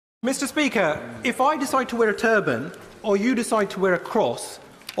Mr. Speaker, if I decide to wear a turban, or you decide to wear a cross,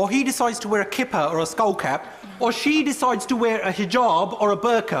 or he decides to wear a kippah or a skull cap, or she decides to wear a hijab or a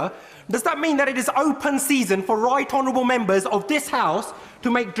burka, does that mean that it is open season for right honourable members of this House to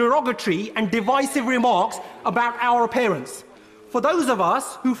make derogatory and divisive remarks about our appearance? For those of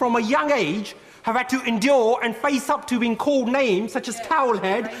us who from a young age have had to endure and face up to being called names such as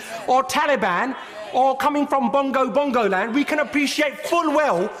Towelhead or Taliban, or coming from Bongo land, we can appreciate full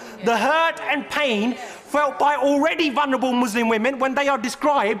well the hurt and pain felt by already vulnerable Muslim women when they are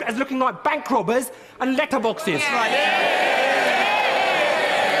described as looking like bank robbers and letterboxes.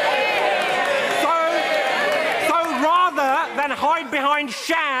 So rather than hide behind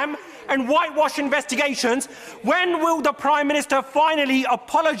sham and whitewash investigations, when will the Prime Minister finally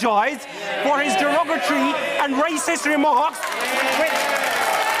apologise for his derogatory and racist remarks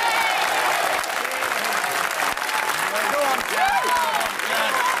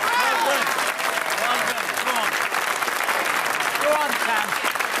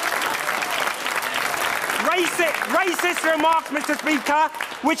racist remarks, Mr. Speaker,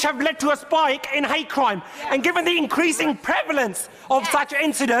 which have led to a spike in hate crime? And given the increasing prevalence of such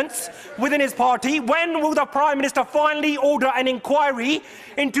incidents within his party, when will the Prime Minister finally order an inquiry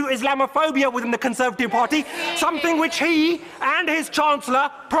into Islamophobia within the Conservative Party, something which he and his Chancellor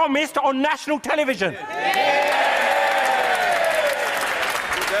promised on national television?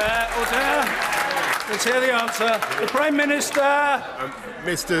 Order. Let's hear the answer. The Prime Minister.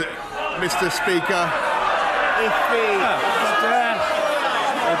 Mr. Speaker,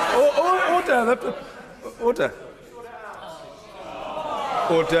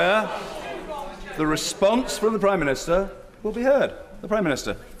 Order. The response from the Prime Minister will be heard. The Prime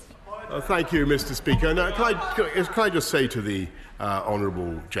Minister. Thank you, Mr. Speaker. Now, can I just say to the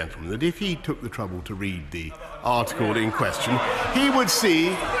honourable gentleman that if he took the trouble to read the article in question, he would see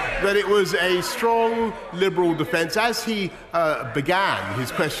that it was a strong Liberal defence, as he began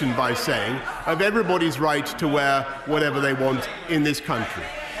his question by saying, of everybody's right to wear whatever they want in this country.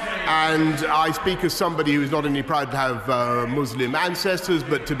 And I speak as somebody who is not only proud to have Muslim ancestors,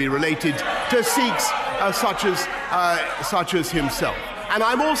 but to be related to Sikhs such as himself. And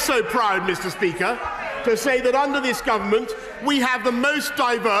I'm also proud, Mr. Speaker, to say that under this government we have the most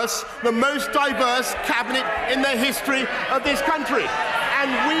diverse cabinet in the history of this country.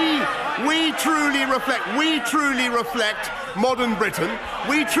 And we truly reflect modern Britain.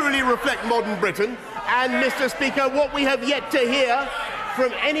 We truly reflect modern Britain. And, Mr. Speaker, what we have yet to hear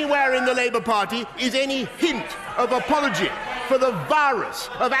from anywhere in the Labour Party is any hint of apology for the virus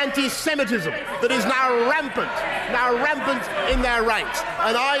of anti-Semitism that is now rampant in their ranks.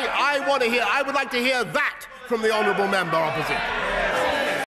 And I would like to hear that from the honourable member opposite.